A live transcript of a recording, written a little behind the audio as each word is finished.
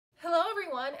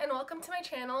everyone, and welcome to my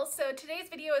channel. So today's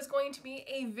video is going to be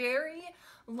a very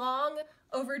long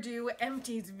overdue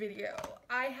empties video.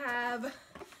 I have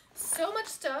so much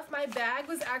stuff. My bag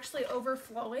was actually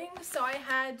overflowing, so I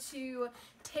had to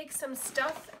take some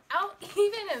stuff out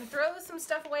even and throw some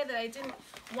stuff away that I didn't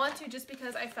want to, just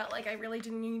because I felt like I really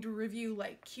didn't need to review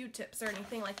like Q-tips or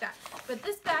anything like that. But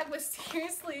this bag was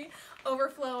seriously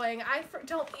overflowing. I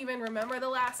don't even remember the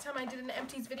last time I did an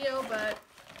empties video, but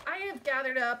I have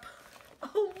gathered up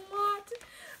a lot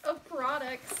of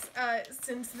products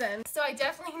since then. So I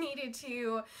definitely needed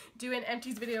to do an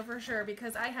empties video for sure,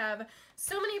 because I have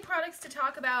so many products to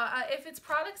talk about. If it's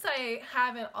products I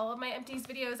have in all of my empties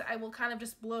videos, I will kind of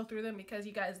just blow through them because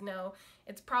you guys know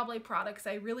it's probably products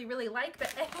I really like.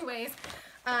 But anyways,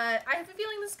 I have a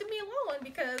feeling this is gonna be a long one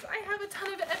because I have a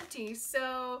ton of empties.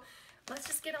 So let's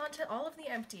just get on to all of the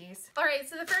empties. Alright,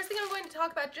 so the first thing I'm going to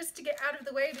talk about, just to get out of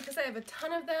the way because I have a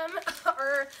ton of them,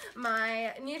 are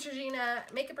my Neutrogena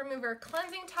Makeup Remover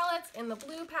Cleansing Towelettes in the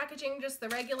blue packaging, just the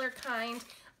regular kind.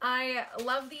 I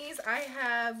love these. I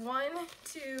have 1,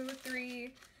 2,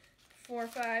 3, 4,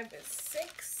 5,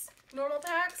 6 normal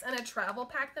packs and a travel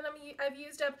pack that I've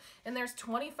used up, and there's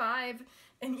 25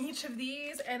 in each of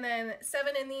these and then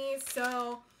 7 in these,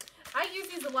 so I use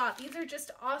these a lot. These are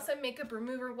just awesome makeup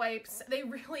remover wipes. They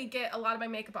really get a lot of my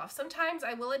makeup off. Sometimes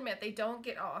I will admit they don't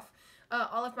get off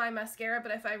all of my mascara,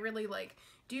 but if I really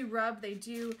do rub, they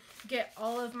do get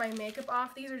all of my makeup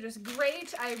off. These are just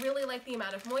great. I really like the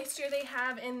amount of moisture they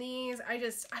have in these. I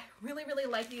really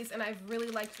like these, and I've really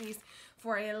liked these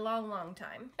for a long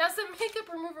time. Now, some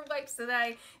makeup remover wipes that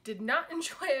I did not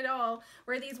enjoy at all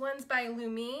were these ones by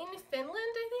Lumine, Finland,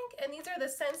 I think, and these are the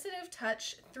Sensitive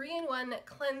Touch 3-in-1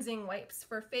 cleansing wipes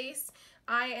for face,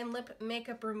 eye, and lip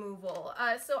makeup removal.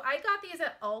 So I got these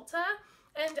at Ulta,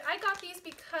 and I got these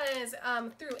because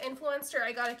through Influencer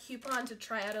I got a coupon to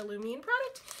try out a Lumine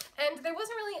product, and there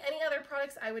wasn't really any other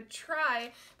products I would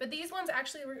try, but these ones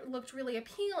actually looked really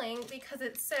appealing because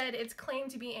it said it's claimed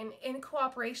to be in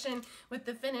cooperation with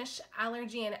the Finnish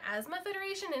Allergy and Asthma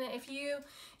Federation. And if you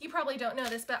probably don't know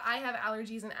this, but I have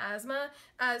allergies and asthma,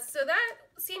 so that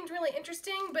seemed really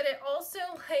interesting, but it also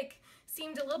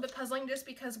seemed a little bit puzzling, just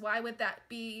because why would that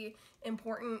be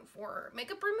important for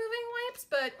makeup removing wipes?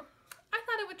 But I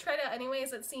thought I would try it out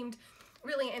anyways. It seemed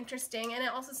really interesting, and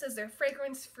it also says they're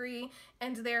fragrance free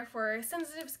and they're for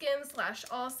sensitive skin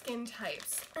 / all skin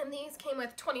types, and these came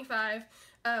with 25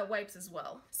 wipes as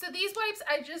well. So these wipes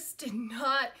I just did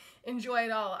not enjoy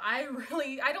at all. I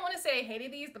don't want to say I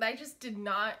hated these, but I just did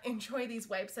not enjoy these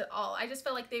wipes at all. I just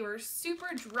felt like they were super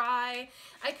dry.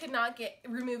 I could not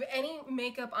remove any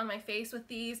makeup on my face with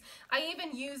these. I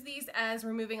even used these as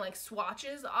removing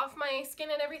swatches off my skin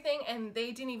and everything, and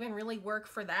they didn't even really work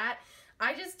for that.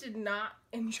 I just did not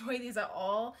enjoy these at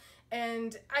all,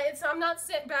 and I'm not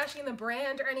bashing the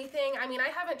brand or anything. I mean, I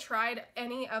haven't tried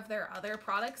any of their other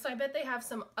products, so I bet they have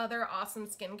some other awesome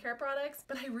skincare products,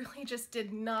 but I really just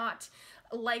did not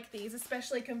like these,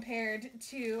 especially compared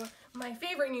to my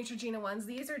favorite Neutrogena ones.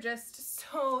 These are just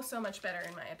so much better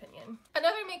in my opinion.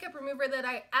 Another makeup remover that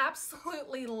I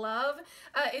absolutely love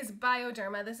is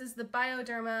Bioderma. This is the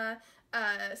Bioderma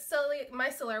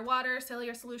micellar water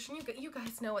cellular solution. You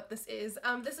guys know what this is.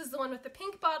 This is the one with the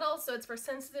pink bottle, so it's for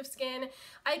sensitive skin.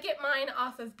 I get mine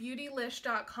off of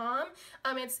beautylish.com.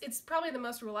 It's probably the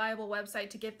most reliable website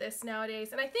to get this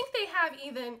nowadays, and I think they have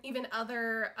even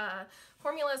other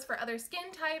formulas for other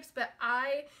skin types, but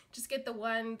I just get the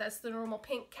one that's the normal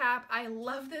pink cap. I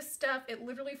love this stuff. It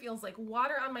literally feels like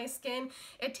water on my skin.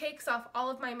 It takes off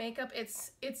all of my makeup.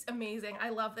 It's amazing. I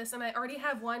love this, and I already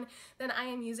have one that I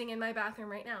am using in my bathroom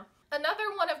right now. Another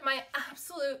one of my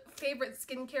absolute favorite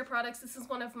skincare products, this is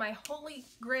one of my holy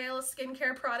grail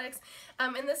skincare products,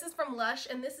 and this is from Lush,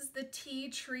 and this is the Tea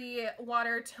Tree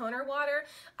Water Toner Water.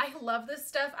 I love this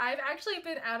stuff. I've actually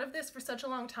been out of this for such a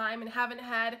long time and haven't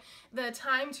had the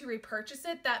time to repurchase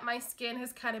it that my skin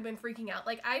has kind of been freaking out.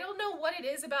 I don't know what it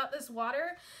is about this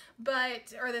water,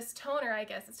 or this toner, I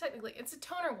guess. It's a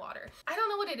toner water. I don't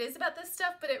know what it is about this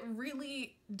stuff, but it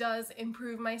really does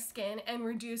improve my skin and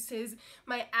reduces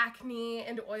my acne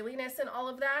and oiliness and all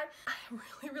of that.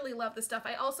 I really love this stuff.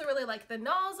 I also really like the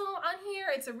nozzle on here.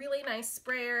 It's a really nice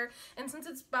sprayer, and since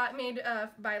it's made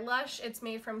by Lush, it's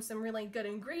made from some really good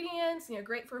ingredients,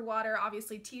 great for water,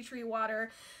 obviously tea tree water.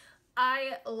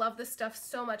 I love this stuff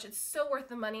so much. It's so worth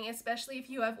the money, especially if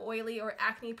you have oily or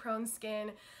acne prone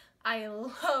skin. I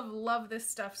love this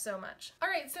stuff so much.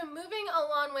 Alright, so moving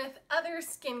along with other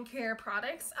skincare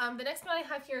products, the next one I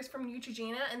have here is from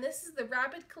Neutrogena, and this is the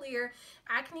Rapid Clear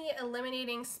Acne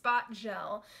Eliminating Spot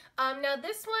Gel. Now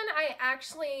this one I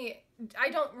actually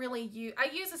don't really use,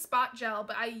 I use a spot gel,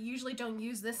 but I usually don't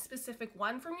use this specific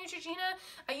one from Neutrogena.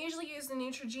 I usually use the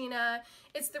Neutrogena,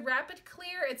 it's the Rapid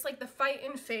Clear, it's like the Fight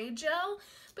and Fade gel,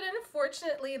 but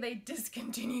unfortunately they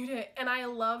discontinued it, and I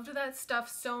loved that stuff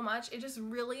so much. It just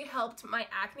really helped my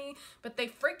acne, but they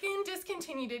freaking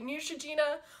discontinued it.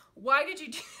 Neutrogena, why did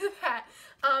you do that?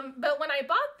 But when I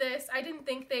bought this, I didn't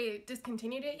think they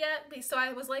discontinued it yet, so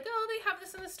I was like, oh, they have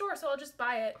this in the store, so I'll just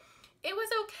buy it. It was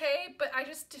okay, but I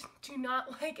just do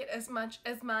not like it as much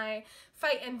as my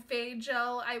Fight and Fade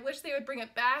gel. I wish they would bring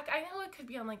it back. I know it could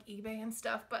be on like eBay and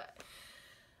stuff, but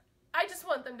I just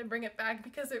want them to bring it back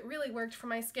because it really worked for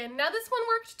my skin. Now this one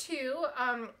worked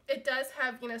too. It does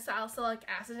have, you know, salicylic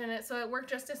acid in it, so it worked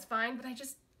just as fine, but I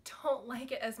just don't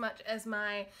like it as much as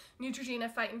my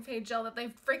Neutrogena Fight and Fade gel that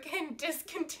they've freaking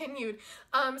discontinued.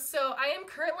 So I am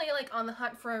currently like on the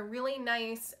hunt for a really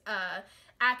nice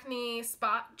acne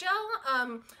spot gel.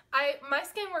 My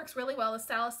skin works really well with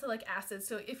salicylic acid,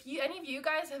 so if any of you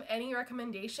guys have any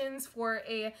recommendations for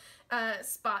a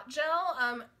spot gel,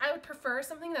 I would prefer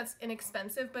something that's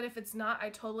inexpensive, but if it's not, I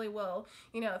totally will,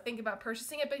 you know, think about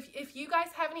purchasing it. But if you guys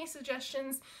have any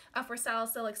suggestions for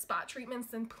salicylic spot treatments,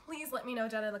 then please let me know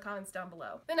down in the comments down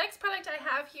below. The next product I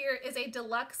have here is a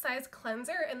deluxe size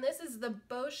cleanser, and this is the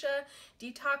Boscia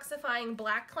Detoxifying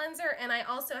Black Cleanser, and I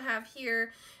also have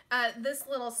here this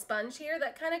little sponge here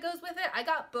that kind of goes with it. I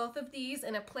got both of these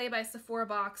in a Play by Sephora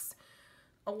box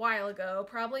a while ago,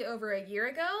 probably over a year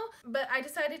ago, but I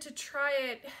decided to try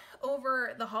it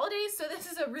over the holidays, so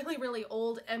this is a really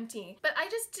old empty. But I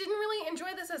just didn't really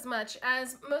enjoy this as much.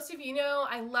 As most of you know,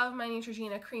 I love my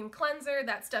Neutrogena cream cleanser.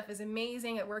 That stuff is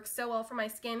amazing. It works so well for my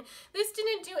skin. This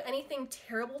didn't do anything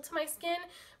terrible to my skin,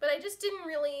 but I just didn't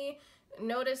really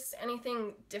notice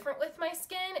anything different with my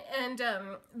skin. And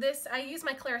I use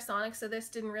my Clarisonic, so this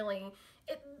didn't really,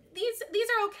 these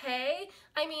are okay.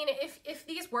 I mean, if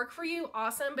these work for you,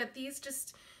 awesome, but these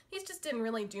just didn't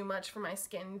really do much for my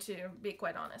skin, to be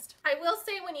quite honest. I will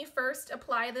say when you first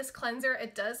apply this cleanser,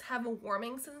 it does have a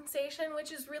warming sensation,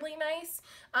 which is really nice,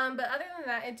 but other than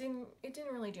that, it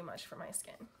didn't really do much for my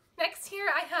skin. Next here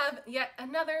I have yet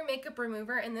another makeup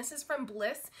remover, and this is from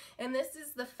Bliss, and this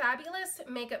is the Fabulous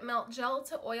Makeup Melt Gel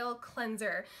to Oil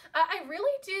Cleanser. I really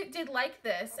did like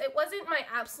this. It wasn't my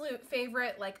absolute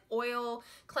favorite like oil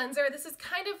cleanser. This is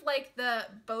kind of like the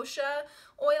Boscia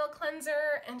oil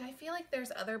cleanser, and I feel like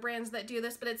there's other brands that do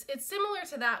this, but it's similar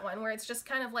to that one, where it's just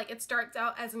kind of like it starts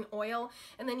out as an oil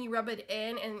and then you rub it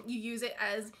in and you use it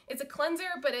as, it's a cleanser,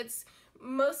 but it's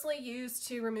mostly used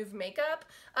to remove makeup,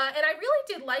 and I really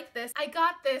did like this. I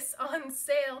got this on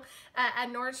sale at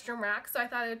Nordstrom Rack, so I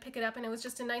thought I would pick it up, and it was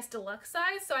just a nice deluxe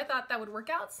size, so I thought that would work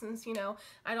out since, you know,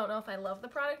 I don't know if I love the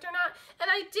product or not.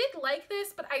 And I did like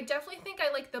this, but I definitely think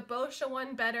I like the Boscia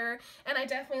one better, and I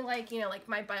definitely like, you know, like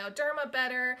my Bioderma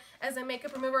better as a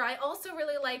makeup remover. I also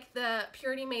really like the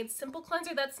Purity Made Simple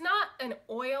Cleanser. That's not an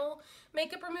oil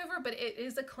makeup remover, but it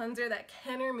is a cleanser that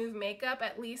can remove makeup,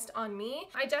 at least on me.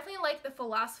 I definitely like the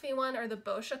Philosophy one or the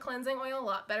Boscia cleansing oil a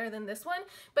lot better than this one,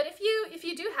 but if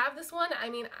you do have this one, I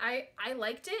mean, I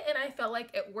liked it and I felt like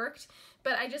it worked,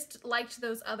 but I just liked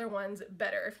those other ones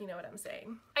better, if you know what I'm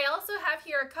saying. I also have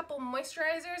here a couple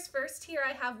moisturizers. First here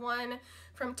I have one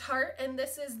from Tarte, and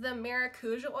this is the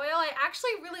Maracuja oil. I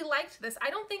actually really liked this.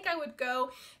 I don't think I would go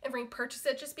and repurchase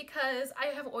it just because I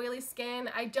have oily skin.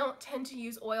 I don't tend to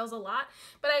use oils a lot,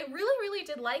 but I really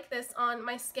did like this on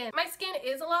my skin. My skin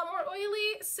is a lot more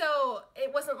oily, so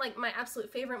it wasn't like my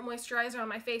absolute favorite moisturizer on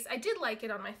my face. I did like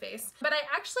it on my face, but I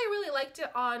actually really liked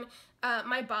it on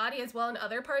my body as well, and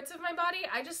other parts of my body.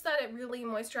 I just thought it really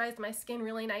moisturized my skin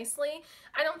really nicely.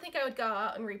 I don't think I would go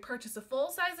out and repurchase a full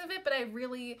size of it, but I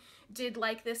really did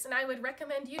like this, and I would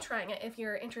recommend you trying it if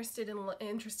you're interested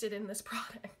in this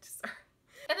product. Sorry.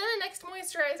 And then the next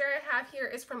moisturizer I have here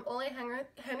is from Ole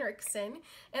Henriksen,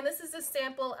 and this is a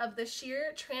sample of the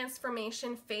Sheer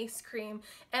Transformation Face Cream,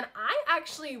 and I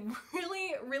actually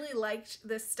really liked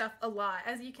this stuff a lot.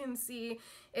 As you can see,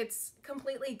 it's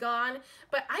completely gone,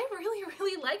 but I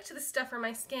really liked this stuff for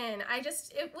my skin.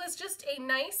 It was just a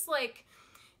nice, like,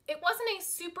 it wasn't a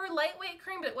super lightweight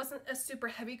cream, but it wasn't a super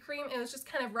heavy cream. It was just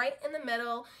kind of right in the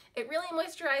middle. It really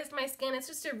moisturized my skin. It's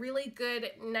just a really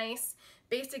good, nice,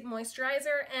 basic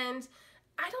moisturizer, and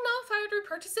I don't know if I would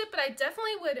repurchase it, but I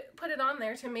definitely would put it on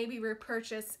there to maybe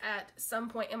repurchase at some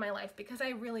point in my life because I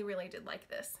really did like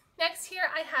this. Next here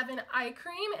I have an eye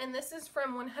cream, and this is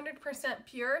from 100%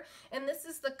 Pure, and this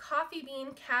is the Coffee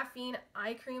Bean Caffeine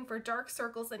Eye Cream for dark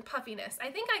circles and puffiness. I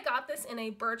think I got this in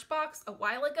a Birchbox a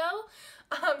while ago,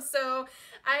 so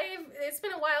it's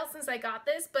been a while since I got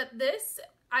this, but this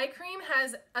eye cream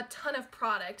has a ton of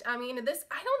product. I mean, this,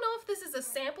 I don't know if this is a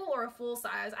sample or a full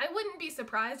size. I wouldn't be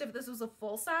surprised if this was a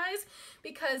full size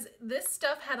because this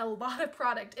stuff had a lot of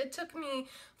product. It took me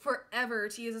forever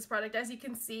to use this product. As you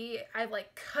can see, I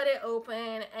like cut it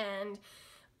open and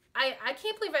I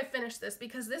can't believe I finished this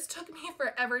because this took me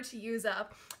forever to use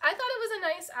up. I thought it was a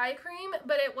nice eye cream,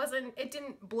 but it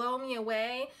didn't blow me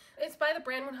away. It's by the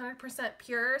brand 100%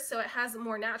 Pure, so it has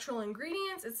more natural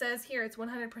ingredients. It says here it's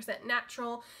 100%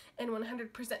 natural and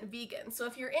 100% vegan. So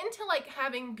if you're into like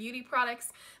having beauty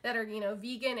products that are, you know,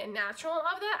 vegan and natural and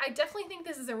all of that, I definitely think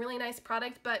this is a really nice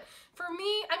product. But for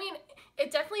me, I mean,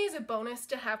 it definitely is a bonus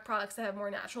to have products that have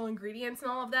more natural ingredients and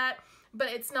all of that, but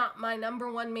it's not my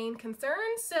 #1 main concern.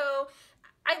 So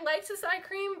I liked this eye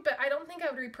cream, but I don't think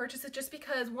I would repurchase it just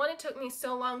because, one, it took me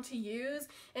so long to use,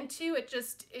 and two, it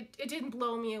didn't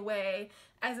blow me away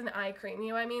as an eye cream. You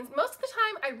know what I mean? Most of the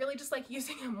time, I really just like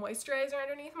using a moisturizer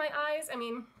underneath my eyes. I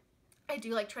mean, I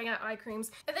do like trying out eye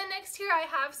creams. And then next here I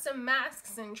have some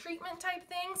masks and treatment type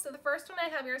things. So the first one I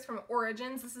have here is from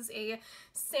Origins. This is a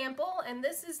sample, and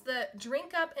this is the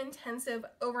Drink Up Intensive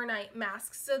Overnight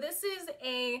Mask. So this is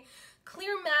a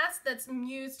clear mask that's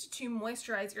used to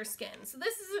moisturize your skin. So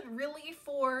this isn't really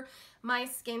for my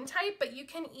skin type, but you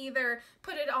can either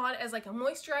put it on as like a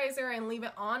moisturizer and leave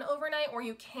it on overnight, or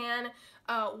you can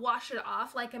wash it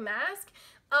off like a mask.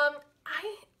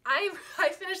 I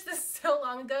finished this so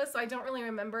long ago, so I don't really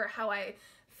remember how I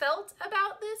felt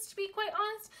about this, to be quite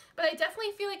honest, but I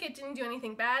definitely feel like it didn't do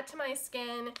anything bad to my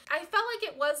skin. I felt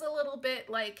like it was a little bit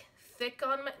like thick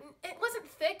on my, it wasn't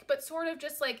thick, but sort of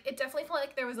just like, it definitely felt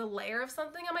like there was a layer of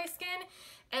something on my skin,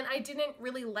 and I didn't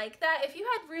really like that. If you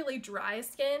had really dry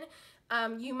skin,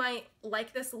 you might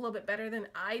like this a little bit better than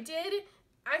I did.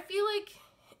 I feel like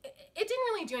it didn't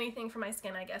really do anything for my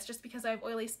skin, I guess, just because I have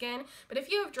oily skin, but if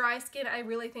you have dry skin, I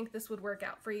really think this would work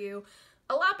out for you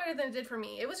a lot better than it did for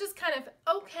me. It was just kind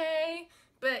of okay,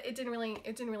 but it didn't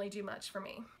really do much for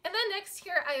me. And then next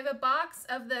here, I have a box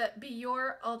of the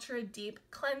Biore Ultra Deep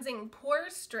Cleansing Pore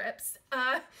Strips.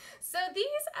 So these,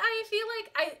 I feel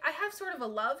like I have sort of a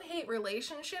love-hate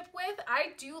relationship with.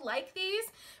 I do like these,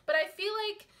 but I feel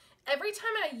like every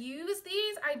time I use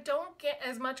these, I don't get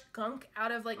as much gunk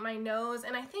out of like my nose.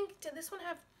 And I think, did this one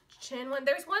have chin one?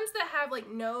 There's ones that have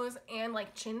like nose and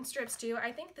like chin strips too.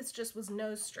 I think this just was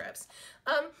nose strips.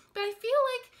 But I feel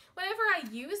like whenever I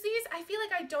use these, I feel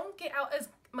like I don't get out as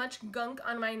much gunk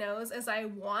on my nose as I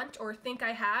want or think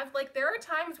I have. Like there are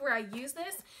times where I use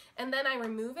this and then I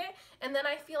remove it, and then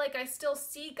I feel like I still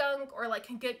see gunk or like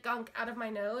can get gunk out of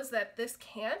my nose that this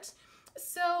can't.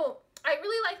 So I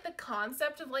really like the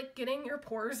concept of like getting your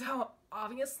pores out,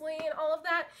 obviously, and all of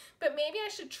that, but maybe I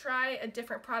should try a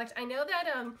different product. I know that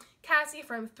Cassie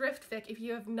from Thrift Fic, if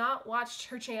you have not watched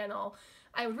her channel,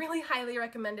 I really highly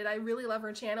recommend it. I really love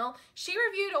her channel. She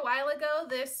reviewed a while ago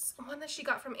this one that she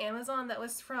got from Amazon that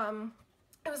was from,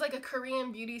 it was like a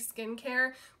Korean beauty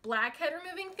skincare blackhead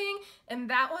removing thing, and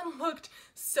that one looked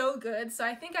so good. So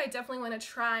I think I definitely want to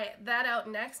try that out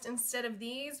next instead of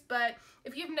these. But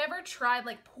if you've never tried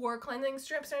like pore cleansing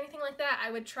strips or anything like that,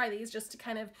 I would try these just to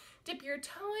kind of dip your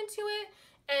toe into it.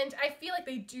 And I feel like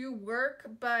they do work,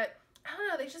 but I don't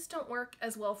know, they just don't work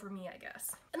as well for me, I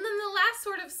guess. And then the last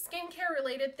sort of skincare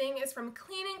related thing is from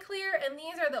Clean and Clear, and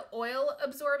these are the oil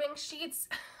absorbing sheets.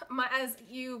 As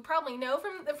you probably know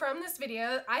from this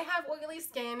video, I have oily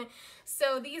skin,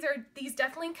 so these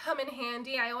definitely come in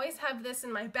handy. I always have this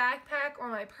in my backpack or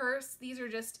my purse. These are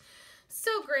just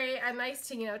so great and nice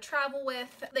to, you know, travel with.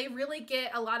 They really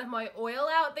get a lot of my oil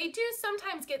out. They do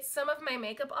sometimes get some of my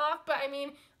makeup off, but I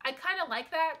mean, I kind of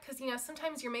like that because, you know,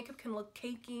 sometimes your makeup can look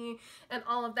cakey and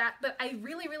all of that, but I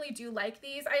really, really do like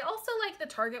these. I also like the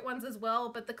Target ones as well,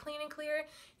 but the Clean and Clear,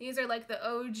 these are like the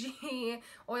OG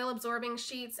oil absorbing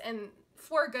sheets, and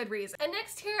for good reason. And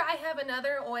next here I have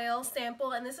another oil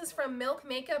sample, and this is from Milk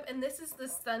Makeup, and this is the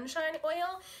Sunshine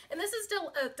Oil, and this is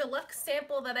a deluxe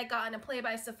sample that I got in a Play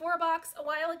by Sephora box a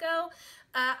while ago.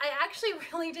 I actually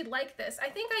really did like this. I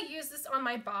think I used this on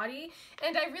my body,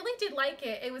 and I really did like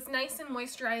it. It was nice and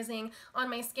moisturizing on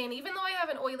my skin. Even though I have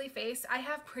an oily face, I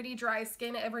have pretty dry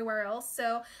skin everywhere else,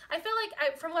 so I feel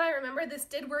like, from what I remember, this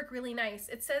did work really nice.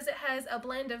 It says it has a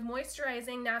blend of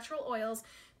moisturizing natural oils,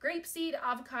 grapeseed,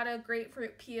 avocado,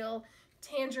 grapefruit peel,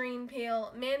 tangerine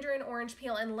peel, mandarin orange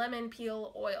peel, and lemon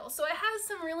peel oil. So it has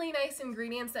some really nice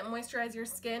ingredients that moisturize your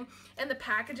skin, and the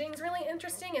packaging is really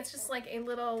interesting. It's just like a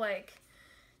little like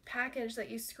package that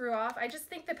you screw off. I just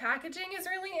think the packaging is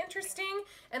really interesting,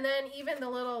 and then even the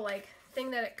little like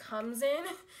thing that it comes in,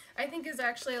 I think is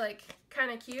actually like kind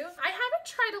of cute. I haven't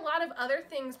tried a lot of other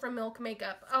things from Milk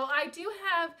Makeup. Oh, I do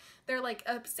have their like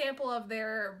a sample of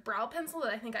their brow pencil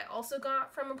that I think I also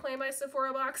got from a Play by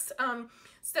Sephora box.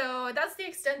 So that's the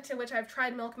extent to which I've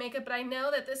tried Milk Makeup, but I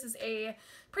know that this is a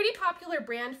pretty popular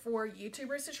brand for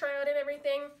YouTubers to try out and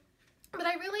everything. But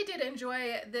I really did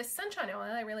enjoy this sunshine oil,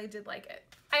 and I really did like it.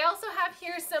 I also have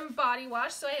here some body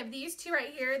wash. So I have these two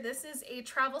right here. This is a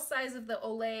travel size of the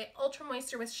Olay Ultra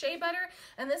Moisture with Shea Butter,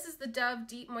 and this is the Dove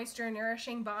Deep Moisture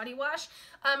Nourishing Body Wash.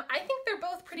 I think they're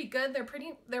both pretty good.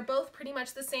 They're both pretty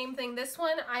much the same thing. This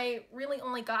one I really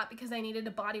only got because I needed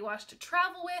a body wash to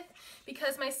travel with,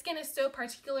 because my skin is so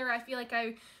particular. I feel like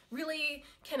I really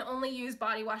can only use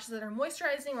body washes that are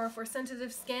moisturizing, or for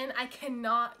sensitive skin, I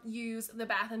cannot use the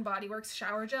Bath & Body Works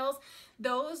shower gels.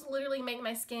 Those literally make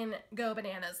my skin go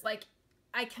bananas. Like,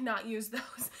 I cannot use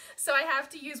those. So I have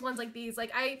to use ones like these.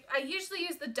 Like I usually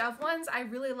use the Dove ones. I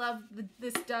really love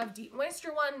this Dove Deep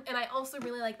Moisture one, and I also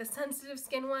really like the sensitive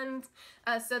skin ones.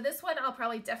 So this one I'll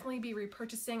probably definitely be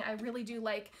repurchasing. I really do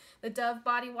like the Dove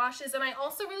body washes, and I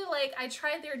also really like, I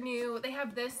tried their new, they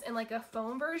have this in like a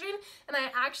foam version, and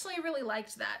I actually really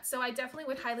liked that. So I definitely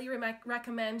would highly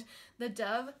recommend the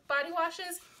Dove body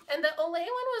washes. And the Olay one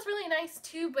was really nice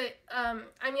too, but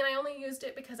I mean, I only used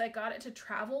it because I got it to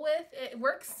travel with. It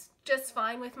works just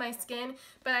fine with my skin,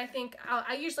 but I think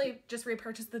I usually just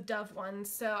repurchase the Dove one,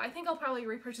 so I think I'll probably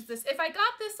repurchase this. If I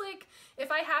got this, like,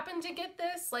 if I happened to get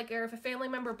this, like, or if a family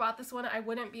member bought this one, I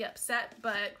wouldn't be upset,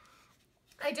 but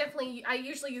I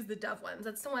usually use the Dove ones.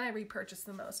 That's the one I repurchase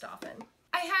the most often.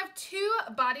 I have two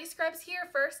body scrubs here.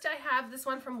 First, I have this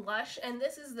one from Lush, and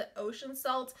this is the Ocean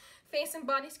Salt Face and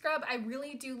Body Scrub. I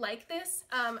really do like this.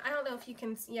 I don't know if you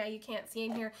can, yeah, you can't see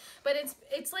in here, but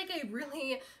it's like a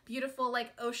really beautiful,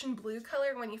 like, ocean blue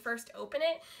color when you first open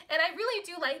it. And I really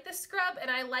do like this scrub, and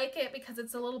I like it because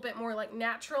it's a little bit more, like,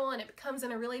 natural, and it comes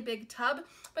in a really big tub.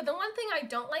 But the one thing I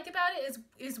don't like about it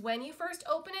is when you first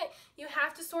open it, you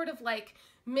have to sort of, like,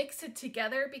 mix it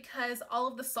together, because all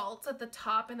of the salt's at the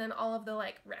top and then all of the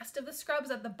like rest of the scrub's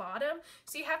at the bottom,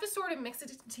 so you have to sort of mix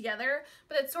it together,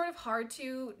 but it's sort of hard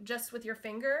to just with your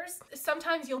fingers.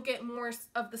 Sometimes you'll get more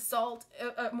of the salt,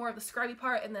 more of the scrubby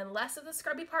part, and then less of the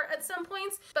scrubby part at some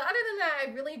points. But other than that,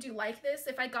 I really do like this.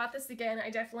 If I got this again, I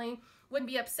definitely wouldn't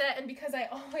be upset. And because I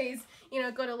always, you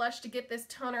know, go to Lush to get this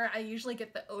toner, I usually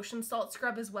get the Ocean Salt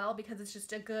scrub as well, because it's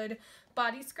just a good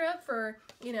body scrub for,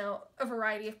 you know, a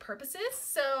variety of purposes.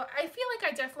 So I feel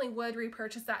like I definitely would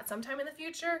repurchase that sometime in the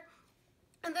future.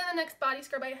 And then the next body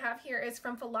scrub I have here is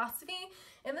from Philosophy,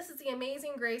 and this is the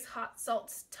Amazing Grace Hot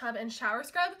Salt Tub and Shower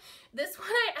Scrub. This one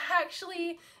I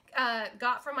actually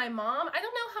got from my mom. I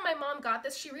don't know how my mom got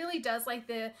this. She really does like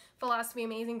the Philosophy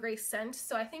Amazing Grace scent,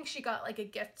 so I think she got like a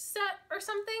gift set or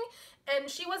something, and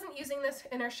she wasn't using this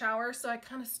in her shower, so I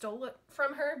kind of stole it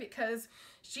from her because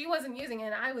she wasn't using it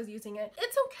and I was using it.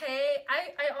 It's okay.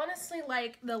 I honestly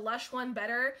like the Lush one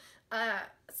better.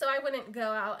 So I wouldn't go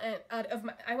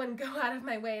out of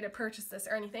my way to purchase this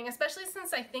or anything, especially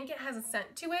since I think it has a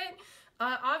scent to it,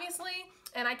 obviously,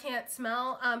 and I can't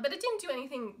smell, but it didn't do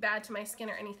anything bad to my skin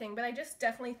or anything, but I just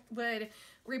definitely would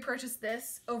repurchase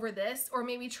this over this, or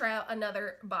maybe try out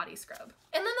another body scrub.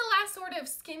 And then the last sort of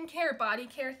skincare body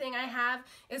care thing I have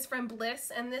is from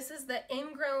Bliss, and this is the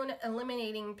Ingrown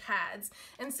Eliminating Pads.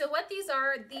 And so what these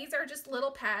are just little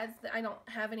pads that I don't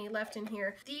have any left in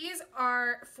here. These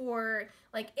are for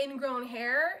like ingrown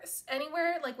hair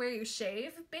anywhere, like where you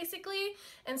shave, basically.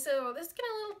 And so this is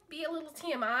gonna be a little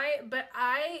TMI, but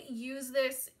I use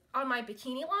this on my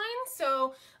bikini line,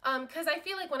 so because I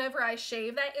feel like whenever I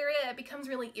shave that area, it becomes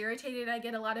really irritated. I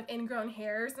get a lot of ingrown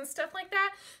hairs and stuff like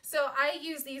that, so I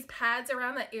use these pads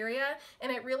around that area, and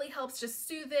it really helps just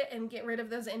soothe it and get rid of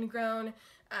those ingrown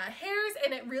hairs,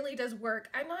 and it really does work.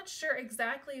 I'm not sure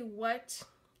exactly what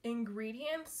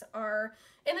ingredients are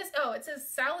in this. Oh, it says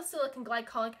salicylic and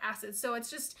glycolic acid, so it's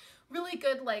just really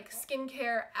good like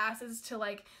skincare acids to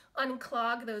like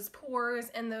unclog those pores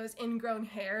and those ingrown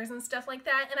hairs and stuff like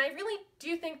that, and I really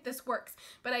do think this works.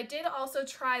 But I did also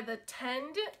try the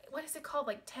Tend, what is it called,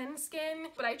 like Tend Skin,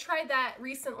 but I tried that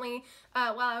recently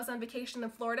while I was on vacation in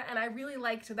Florida, and I really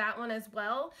liked that one as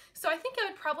well. So I think I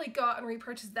would probably go out and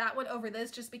repurchase that one over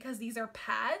this, just because these are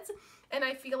pads and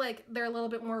I feel like they're a little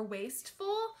bit more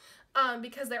wasteful.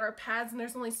 because there are pads and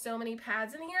there's only so many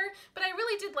pads in here, but I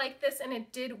really did like this and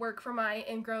it did work for my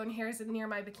ingrown hairs near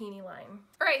my bikini line.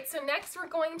 Alright, so next we're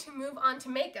going to move on to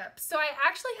makeup. So I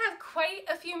actually have quite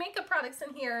a few makeup products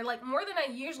in here, like more than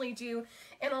I usually do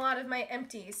in a lot of my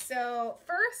empties. So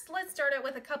first, let's start out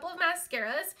with a couple of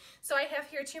mascaras. So I have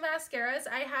here 2 mascaras.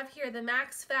 I have here the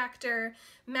Max Factor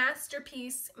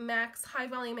Masterpiece Max High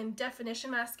Volume and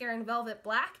Definition Mascara in Velvet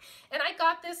Black. And I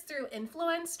got this through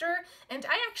Influencer, and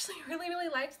I actually really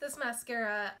liked this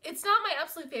mascara. It's not my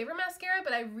absolute favorite mascara,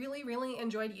 but I really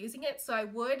enjoyed using it, so I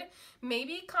would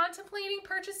maybe contemplating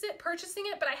purchasing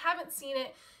it, but I haven't seen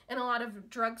it in a lot of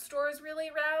drugstores really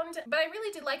around. But I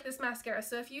really did like this mascara,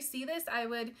 so if you see this, I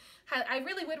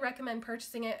really would recommend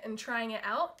purchasing it and trying it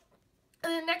out.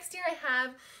 And then next here I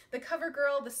have the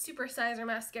CoverGirl, the Super Sizer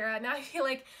Mascara. Now I feel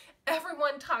like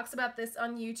everyone talks about this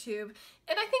on YouTube,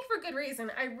 and I think for good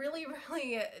reason. I really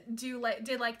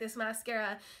did like this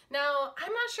mascara. Now,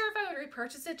 I'm not sure if I would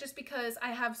repurchase it just because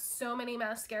I have so many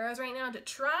mascaras right now to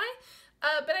try,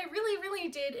 but I really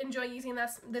did enjoy using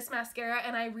this mascara,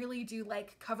 and I really do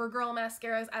like CoverGirl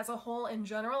mascaras as a whole in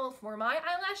general for my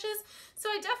eyelashes, so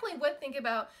I definitely would think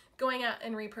about going out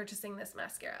and repurchasing this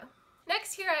mascara.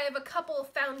 Next here I have a couple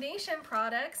foundation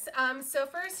products. So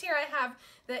first here I have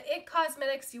the IT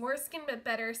Cosmetics Your Skin But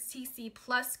Better CC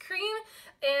Plus Cream,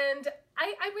 and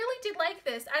I really did like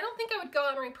this. I don't think I would go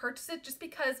out and repurchase it just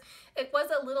because it was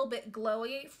a little bit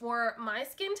glowy for my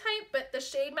skin type, but the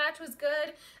shade match was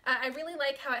good. I really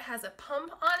like how it has a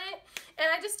pump on it, and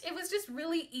it was just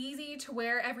really easy to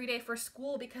wear every day for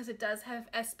school because it does have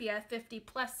SPF 50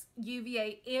 plus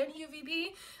UVA and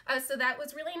UVB, so that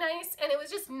was really nice, and it was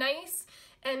just nice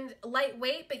and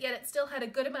lightweight, but yet it still had a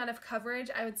good amount of coverage.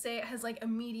 I would say it has like a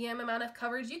medium amount of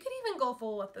coverage. You could even go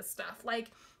full with this stuff. Like,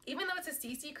 even though it's a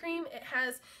CC cream,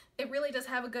 it really does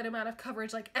have a good amount of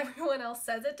coverage like everyone else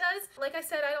says it does. Like I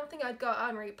said, I don't think I'd go out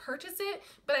and repurchase it,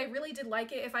 but I really did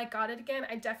like it. If I got it again,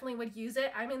 I definitely would use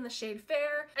it. I'm in the shade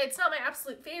Fair. It's not my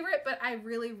absolute favorite, but I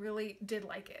really did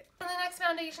like it. And the next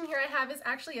foundation here I have is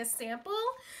actually a sample,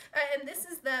 and this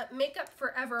is the Makeup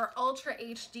Forever Ultra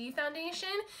HD Foundation,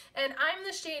 and I'm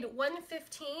the shade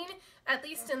 115, at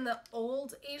least in the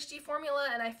old HD formula,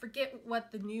 and I forget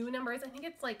what the new number is. I think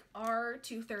it's like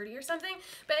R230 or something.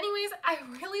 But anyways, I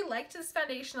really liked this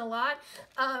foundation a lot.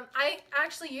 I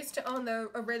actually used to own the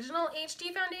original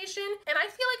HD foundation, and I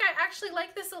feel like I actually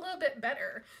like this a little bit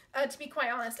better, to be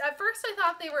quite honest. At first I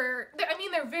thought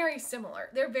they're very similar.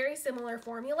 They're very similar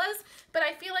formulas, but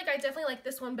I feel like I definitely like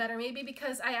this one better, maybe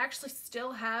because I actually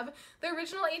still have the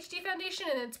original HD foundation,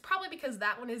 and it's probably because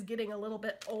that one is getting a little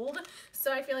bit old,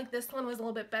 so I feel like this one was a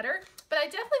little bit better. But I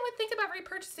definitely would think about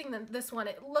repurchasing this one.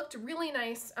 It looked really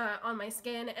nice on my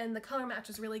skin, and the color match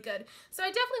was really good, so I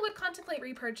definitely would contemplate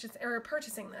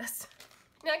purchasing this.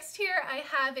 Next here I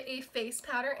have a face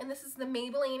powder, and this is the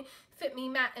Maybelline Fit Me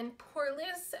Matte and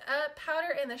Poreless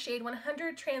powder in the shade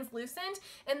 100 Translucent,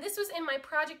 and this was in my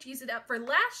project Use It Up for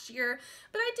last year,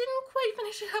 but I didn't quite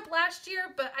finish it up last year,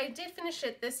 but I did finish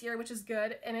it this year, which is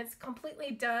good, and it's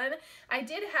completely done. I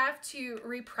did have to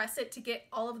repress it to get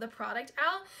all of the product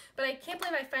out, but I can't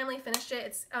believe I finally finished it.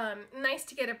 It's nice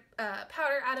to get a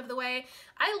powder out of the way.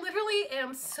 I literally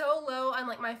am so low on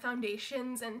like my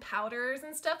foundations and powders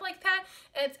and stuff like that.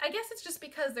 I guess it's just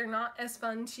because they're not as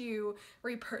fun to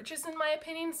repurchase in my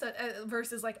opinion, so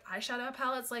versus like eyeshadow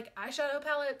palettes. Like, eyeshadow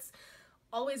palettes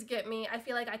always get me. I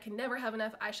feel like I can never have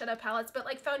enough eyeshadow palettes, but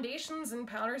like foundations and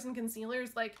powders and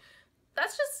concealers, like,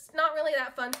 that's just not really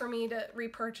that fun for me to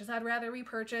repurchase. I'd rather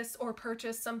repurchase or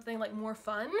purchase something like more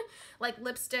fun, like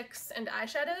lipsticks and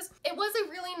eyeshadows. It was a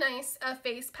really nice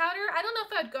face powder. I don't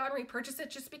know if I'd go out and repurchase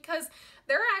it just because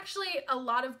there are actually a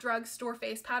lot of drugstore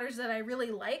face powders that I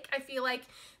really like. I feel like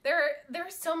there are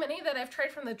so many that I've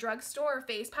tried from the drugstore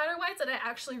face powder wise that I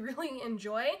actually really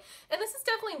enjoy, and this is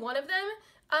definitely one of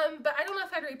them. But I don't know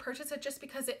if I'd repurchase it just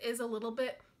because it is a little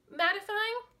bit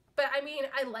mattifying. But I mean,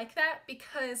 I like that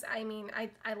because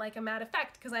I like a matte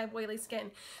effect because I have oily skin.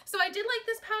 So I did like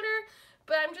this powder,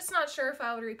 but I'm just not sure if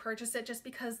I would repurchase it just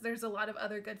because there's a lot of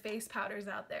other good face powders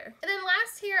out there. And then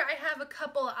last here, I have a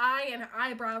couple eye and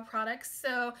eyebrow products.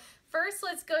 So first,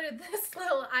 let's go to this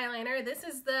little eyeliner. This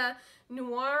is the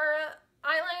Noir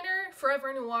eyeliner,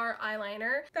 Forever Noir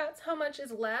eyeliner. That's how much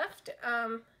is left.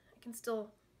 I can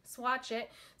still swatch it.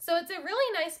 So it's a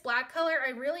really nice black color.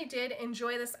 I really did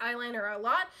enjoy this eyeliner a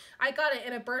lot. I got it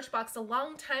in a Birchbox a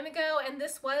long time ago, and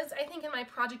this was, I think, in my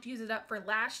project Use It Up for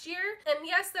last year. And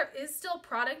yes, there is still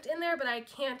product in there, but I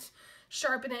can't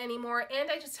sharpen it anymore,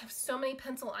 and I just have so many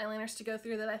pencil eyeliners to go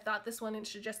through that I thought this one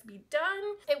should just be done.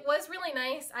 It was really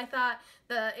nice. I thought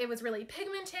it was really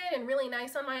pigmented and really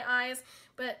nice on my eyes,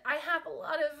 but I have a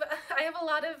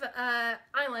lot of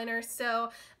eyeliner,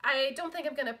 so I don't think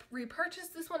I'm gonna repurchase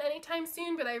this one anytime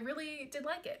soon, but I really did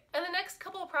like it. And the next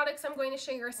couple of products I'm going to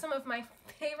show you are some of my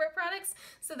favorite products.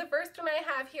 So the first one I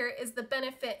have here is the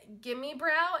Benefit Gimme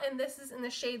Brow, and this is in the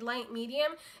shade Light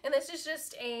Medium, and this is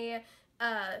just a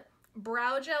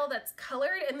brow gel that's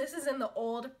colored, and this is in the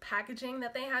old packaging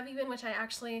that they have even, which I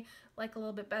actually like a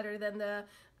little bit better than the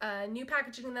new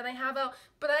packaging that I have out,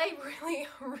 but I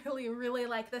really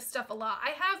like this stuff a lot.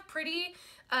 I have pretty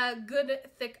good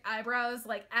thick eyebrows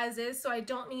like as is, so I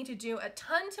don't need to do a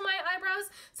ton to my eyebrows,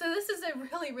 so this is a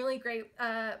really great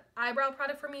eyebrow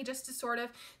product for me, just to sort of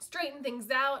straighten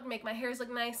things out and make my hairs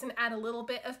look nice and add a little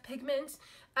bit of pigment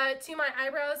to my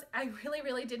eyebrows. I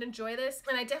really did enjoy this,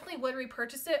 and I definitely would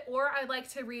repurchase it, or I'd like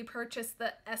to repurchase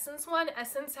the Essence one.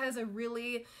 Essence has a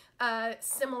really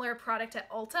similar product at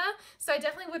Ulta, so I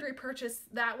definitely would repurchase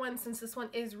that one since this one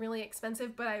is really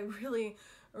expensive, but I really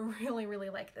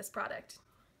like this product.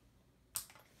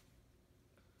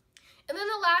 And then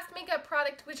the last makeup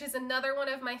product, which is another one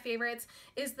of my favorites,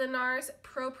 is the NARS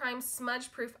Pro Prime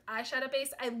Smudge Proof Eyeshadow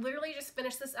Base. I literally just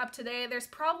finished this up today. There's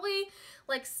probably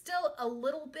like still a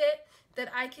little bit that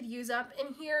I could use up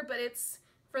in here, but it's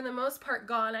for the most part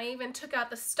gone. I even took out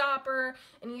the stopper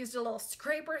and used a little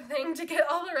scraper thing to get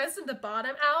all the rest of the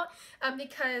bottom out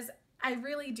because I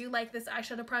really do like this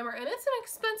eyeshadow primer, and it's an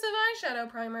expensive eyeshadow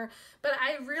primer, but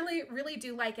I really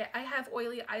do like it. I have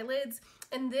oily eyelids,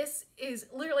 and this is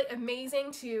literally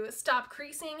amazing to stop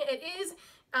creasing. It is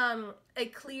a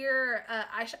clear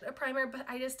eyeshadow primer, but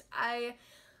I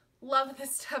love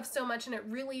this stuff so much, and it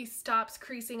really stops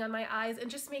creasing on my eyes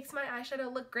and just makes my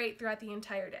eyeshadow look great throughout the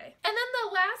entire day. And then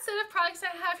the last set of products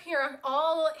I have here are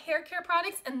all hair care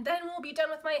products, and then we'll be done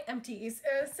with my empties.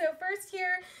 So first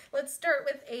here, let's start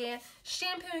with a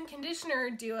shampoo and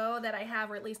conditioner duo that I have,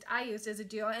 or at least I used as a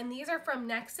duo, and these are from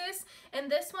Nexxus,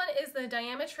 and this one is the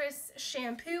Diametress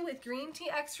shampoo with green tea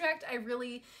extract. I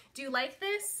really do like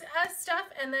this stuff,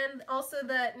 and then also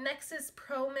the Nexxus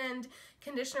Pro Mend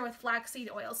conditioner with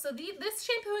flaxseed oil. So this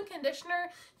shampoo and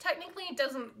conditioner technically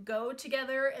doesn't go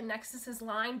together in Nexxus's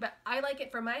line, but I like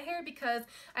it for my hair because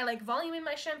I like volume in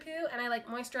my shampoo and I like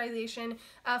moisturization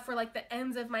for like the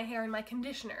ends of my hair in my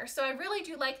conditioner. So I really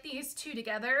do like these two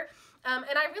together, and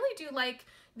I really do like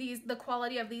the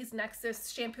quality of these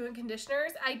Nexxus shampoo and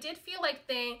conditioners. I did feel like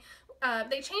they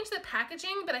changed the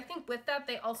packaging, but I think with that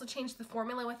they also changed the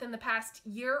formula within the past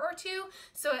year or two.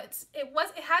 So it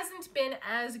hasn't been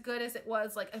as good as it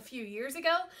was like a few years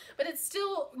ago, but it's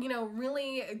still, you know,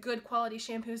 really good quality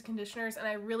shampoos, conditioners, and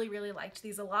I really liked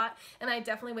these a lot. And I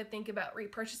definitely would think about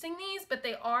repurchasing these, but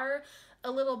they are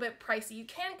a little bit pricey. You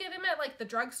can get them at like the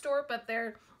drugstore, but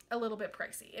they're a little bit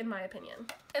pricey in my opinion.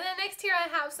 And then next here I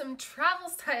have some travel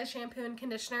style shampoo and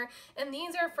conditioner, and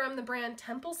these are from the brand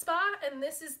Temple Spa, and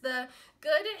this is the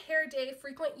Good Hair Day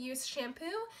Frequent Use Shampoo,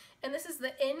 and this is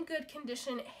the In Good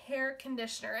Condition Hair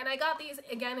Conditioner. And I got these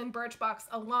again in Birchbox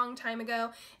a long time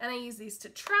ago, and I use these to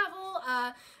travel.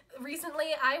 Recently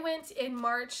I went in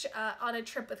March on a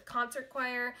trip with concert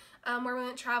choir where we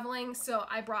went traveling, so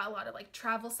I brought a lot of like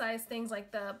travel size things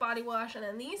like the body wash and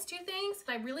then these two things.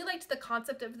 I really liked the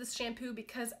concept of this shampoo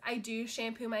because I do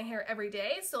shampoo my hair every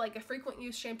day, so like a frequent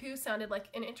use shampoo sounded like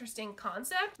an interesting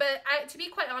concept. But to be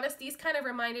quite honest, these kind of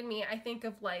reminded me, I think,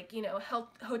 of like, you know,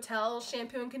 hotel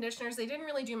shampoo and conditioners. They didn't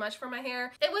really do much for my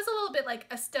hair. It was a little bit like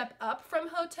a step up from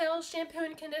hotel shampoo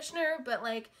and conditioner, but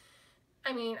like,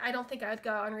 I mean, I don't think I'd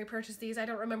go out and repurchase these. I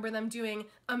don't remember them doing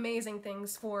amazing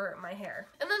things for my hair.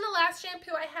 And then the last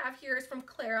shampoo I have here is from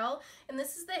Clairol, and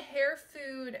this is the Hair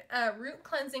Food Root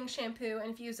Cleansing Shampoo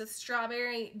infused with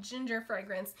strawberry ginger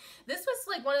fragrance. This was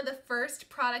like one of the first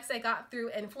products I got through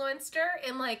Influencer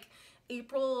in like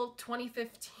April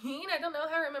 2015. I don't know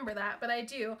how I remember that, but I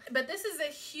do. But this is a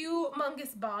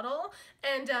humongous bottle,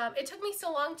 and it took me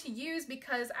so long to use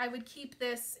because I would keep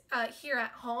this here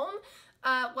at home.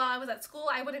 While I was at school.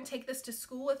 I wouldn't take this to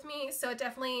school with me, so it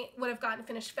definitely would have gotten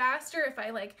finished faster if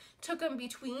I like took them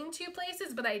between two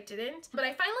places, but I didn't. But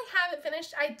I finally have it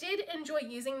finished. I did enjoy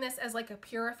using this as like a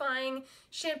purifying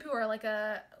shampoo or like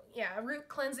a root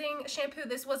cleansing shampoo.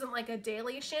 This wasn't like a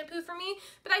daily shampoo for me,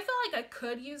 but I felt like I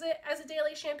could use it as a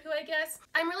daily shampoo, I guess.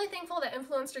 I'm really thankful that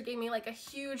Influencer gave me like a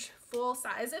huge full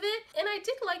size of it, and I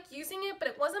did like using it, but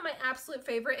it wasn't my absolute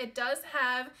favorite. It does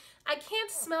have, I can't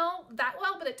smell that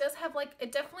well, but it does have like,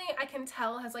 it definitely, I can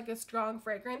tell, has like a strong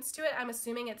fragrance to it. I'm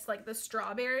assuming it's like the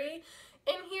strawberry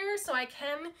in here, so I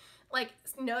can like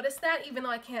notice that, even though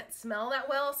I can't smell that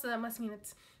well, so that must mean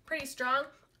it's pretty strong.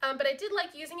 But I did like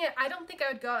using it. I don't think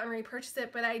I would go out and repurchase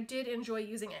it, but I did enjoy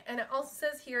using it. And it also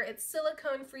says here it's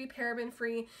silicone-free,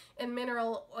 paraben-free, and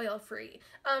mineral oil-free.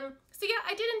 So yeah,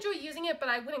 I did enjoy using it, but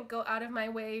I wouldn't go out of my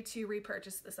way to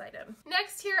repurchase this item.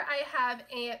 Next here I have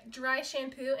a dry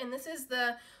shampoo, and this is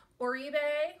the Oribe,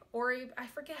 I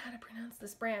forget how to pronounce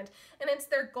this brand, and it's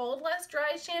their Goldless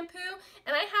dry shampoo,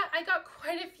 and I got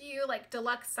quite a few like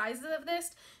deluxe sizes of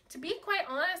this. To be quite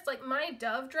honest, like my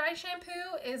Dove dry shampoo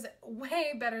is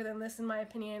way better than this in my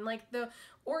opinion. Like the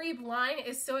Oribe line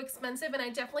is so expensive, and I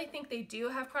definitely think they do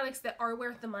have products that are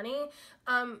worth the money,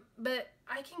 but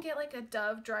I can get like a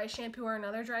Dove dry shampoo or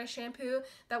another dry shampoo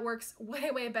that works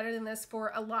way better than this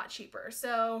for a lot cheaper.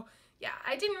 So yeah,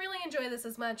 I didn't really enjoy this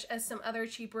as much as some other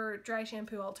cheaper dry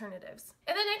shampoo alternatives.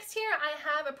 And then next here I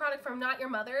have a product from Not Your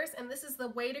Mother's, and this is the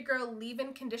Way to Grow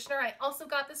Leave-In Conditioner. I also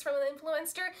got this from an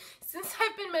influencer. Since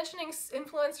I've been mentioning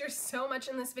influencers so much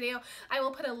in this video, I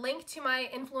will put a link to my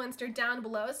influencer down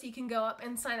below so you can go up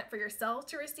and sign up for yourself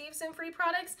to receive some free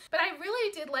products. But I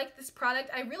really did like this product.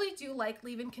 I really do like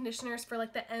leave-in conditioners for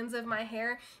like the ends of my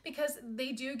hair because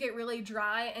they do get really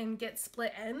dry and get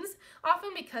split ends,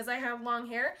 often because I have long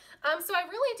hair. So I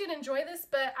really did enjoy this,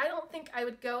 but I don't think I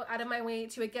would go out of my way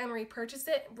to again repurchase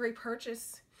it.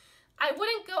 I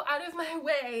wouldn't go out of my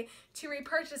way to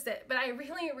repurchase it, but I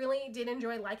really did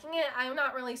enjoy liking it. I'm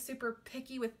not really super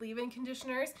picky with leave-in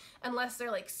conditioners unless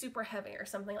they're like super heavy or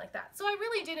something like that. So I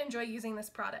really did enjoy using this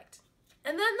product.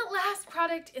 And then the last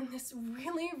product in this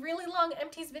really long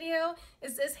empties video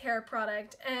is this hair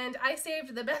product, and I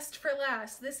saved the best for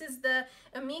last. This is the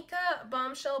Amika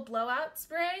Bombshell Blowout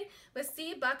Spray with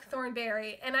Sea Buckthorn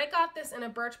Berry, and I got this in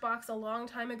a Birchbox a long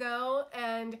time ago,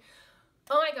 and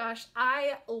oh my gosh,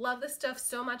 I love this stuff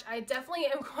so much. I definitely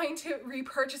am going to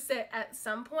repurchase it at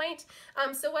some point.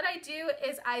 So what I do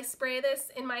is I spray this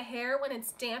in my hair when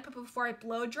it's damp before I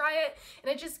blow dry it, and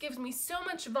it just gives me so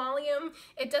much volume.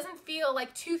 It doesn't feel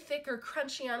like too thick or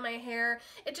crunchy on my hair.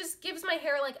 It just gives my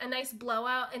hair like a nice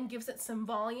blowout and gives it some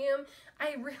volume.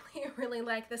 I really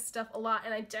like this stuff a lot,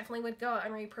 and I definitely would go out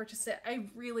and repurchase it. I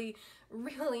really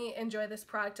enjoy this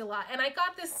product a lot, and I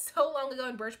got this so long ago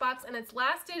in Birchbox, and it's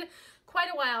lasted quite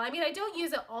a while. I mean, I don't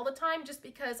use it all the time just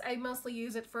because I mostly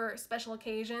use it for special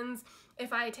occasions,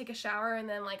 if I take a shower and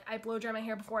then like I blow dry my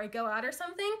hair before I go out or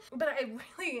something, but I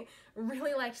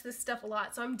really liked this stuff a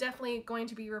lot, so I'm definitely going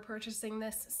to be repurchasing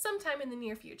this sometime in the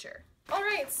near future.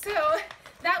 Alright, so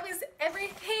that was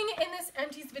everything in this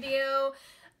empties video.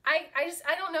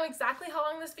 I don't know exactly how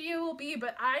long this video will be,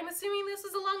 but I'm assuming this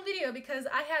was a long video because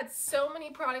I had so many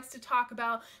products to talk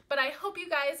about. But I hope you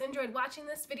guys enjoyed watching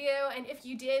this video, and if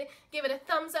you did, give it a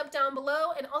thumbs up down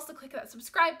below, and also click that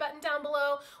subscribe button down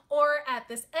below, or at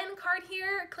this end card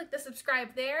here, click the subscribe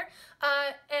there,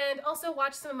 and also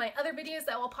watch some of my other videos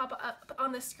that will pop up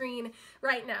on the screen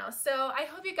right now. So I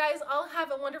hope you guys all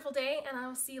have a wonderful day, and I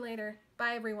will see you later.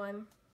 Bye everyone.